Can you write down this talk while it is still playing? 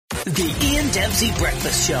The Ian Dempsey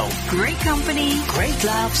Breakfast Show. Great company, Great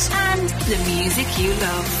laughs. and the music you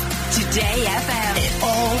love. Today FM. It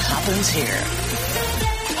all happens here.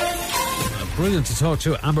 Brilliant to talk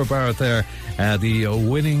to Amber Barrett there, the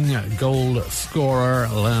winning goal scorer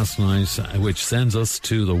last night, which sends us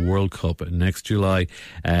to the World Cup next July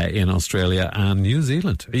in Australia and New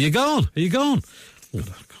Zealand. Are you going?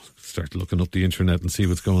 Start looking up the internet and see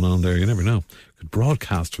what's going on there. You never know. Could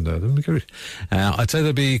broadcast from there. I'd say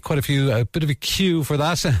there'd be quite a bit of a queue for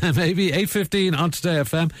that. Maybe 8:15 on Today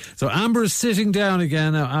FM. So Amber is sitting down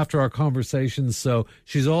again after our conversations. So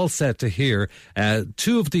she's all set to hear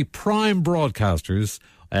two of the prime broadcasters,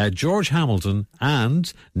 George Hamilton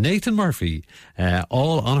and Nathan Murphy,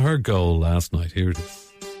 all on her goal last night. Here it is.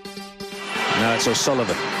 Now it's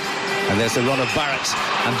O'Sullivan. And there's the run of Barrett.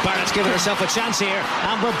 And Barrett's given herself a chance here.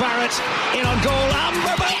 Amber Barrett in on goal.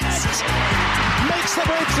 Amber Barrett makes the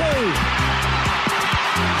breakthrough.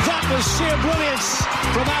 That was sheer brilliance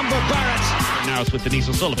from Amber Barrett. Now it's with Denise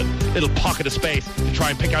O'Sullivan. Little pocket of space to try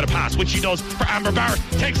and pick out a pass, which she does for Amber Barrett.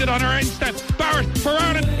 Takes it on her end step. Barrett for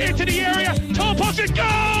Ireland into the area. Toe push it,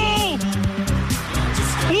 goal!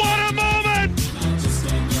 What a moment!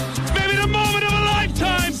 Maybe the moment of a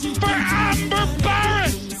lifetime for Amber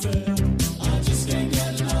Barrett!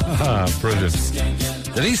 Brilliant.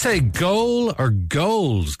 Did he say goal or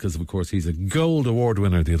goals? Because, of course, he's a gold award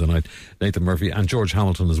winner the other night, Nathan Murphy, and George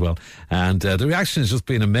Hamilton as well. And the reaction has just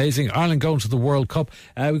been amazing. Ireland going to the World Cup.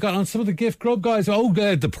 We got on some of the gift grub guys.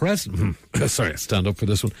 The president. Sorry, stand up for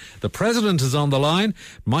this one. The president is on the line.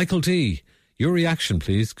 Michael D., your reaction,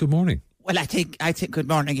 please. Good morning. Well, I think good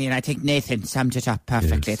morning, Ian. I think Nathan summed it up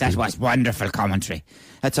perfectly. Yes, that was wonderful commentary.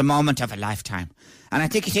 It's a moment of a lifetime. And I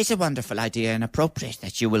think it is a wonderful idea and appropriate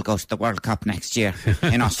that you will go to the World Cup next year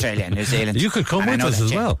in Australia and New Zealand. You could come with us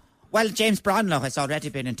as well. Well, James Brownlow has already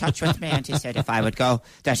been in touch with me and he said if I would go,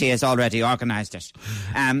 that he has already organised it.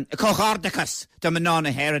 Cochordicus, the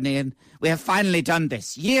Manona here and Ian. We have finally done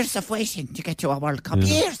this. Years of waiting to get to a World Cup.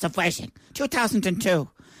 Years of waiting. 2002.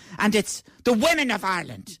 And it's the women of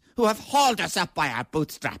Ireland who have hauled us up by our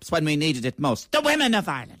bootstraps when we needed it most. The women of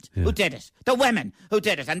Ireland who did it. The women who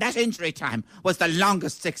did it. And that injury time was the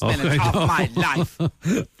longest 6 minutes of my life.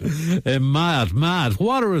 Mad.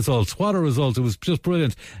 What a result. It was just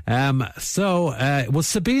brilliant. Was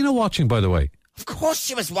Sabina watching, by the way? Of course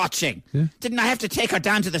she was watching. Yeah. Didn't I have to take her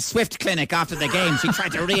down to the Swift clinic after the game? She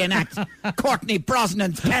tried to reenact Courtney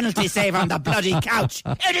Brosnan's penalty save on the bloody couch.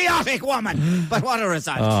 Idiotic woman. But what a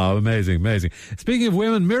result. Oh, amazing. Speaking of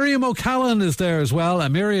women, Miriam O'Callaghan is there as well.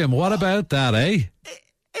 Miriam, what about that, eh?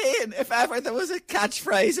 Ian, if ever there was a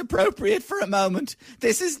catchphrase appropriate for a moment,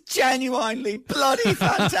 this is genuinely bloody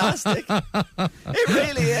fantastic. It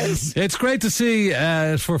really is. It's great to see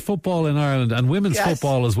for football in Ireland and women's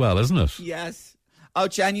football as well, isn't it? Yes. Oh,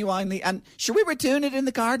 genuinely. And sure, we were doing it in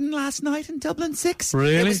the garden last night in Dublin 6.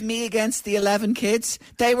 Really? It was me against the 11 kids.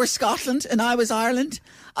 They were Scotland and I was Ireland.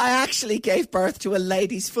 I actually gave birth to a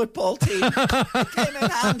ladies' football team. It came in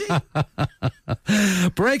handy.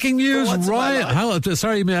 Breaking news, Miriam.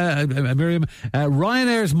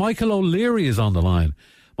 Ryanair's Michael O'Leary is on the line.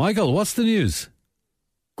 Michael, what's the news?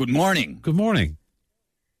 Good morning. Good morning.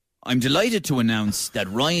 I'm delighted to announce that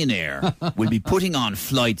Ryanair will be putting on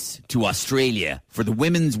flights to Australia for the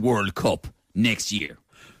Women's World Cup next year.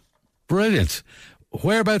 Brilliant.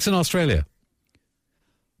 Whereabouts in Australia?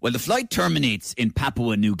 Well, the flight terminates in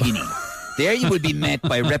Papua New Guinea. There you will be met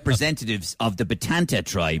by representatives of the Batanta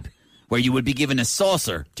tribe, where you will be given a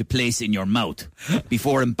saucer to place in your mouth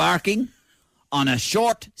before embarking on a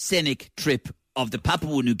short scenic trip of the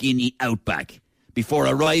Papua New Guinea outback before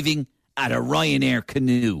arriving at a Ryanair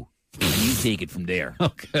canoe. You take it from there.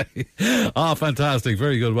 Okay. Oh, fantastic.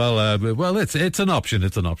 Very good. Well, it's an option.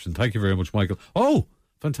 Thank you very much, Michael. Oh,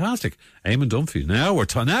 fantastic. Eamon Dunphy. Now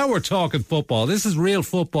we're talking football. This is real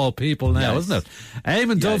football people now, isn't it?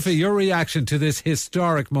 Eamon Dunphy, your reaction to this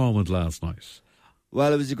historic moment last night.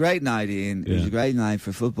 Well, it was a great night, Ian. It was a great night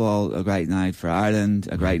for football, a great night for Ireland,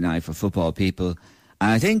 a great night for football people.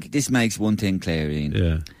 And I think this makes one thing clear, Ian.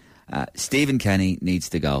 Yeah. Stephen Kenny needs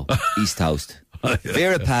to go. He's toast.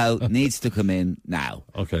 Vera Pauw needs to come in now.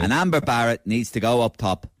 Okay. And Amber Barrett needs to go up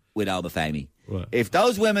top with Obafemi. Right. If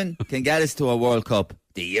those women can get us to a World Cup,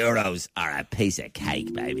 the Euros are a piece of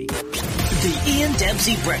cake, baby. The Ian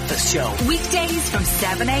Dempsey Breakfast Show. Weekdays from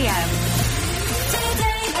 7 a.m.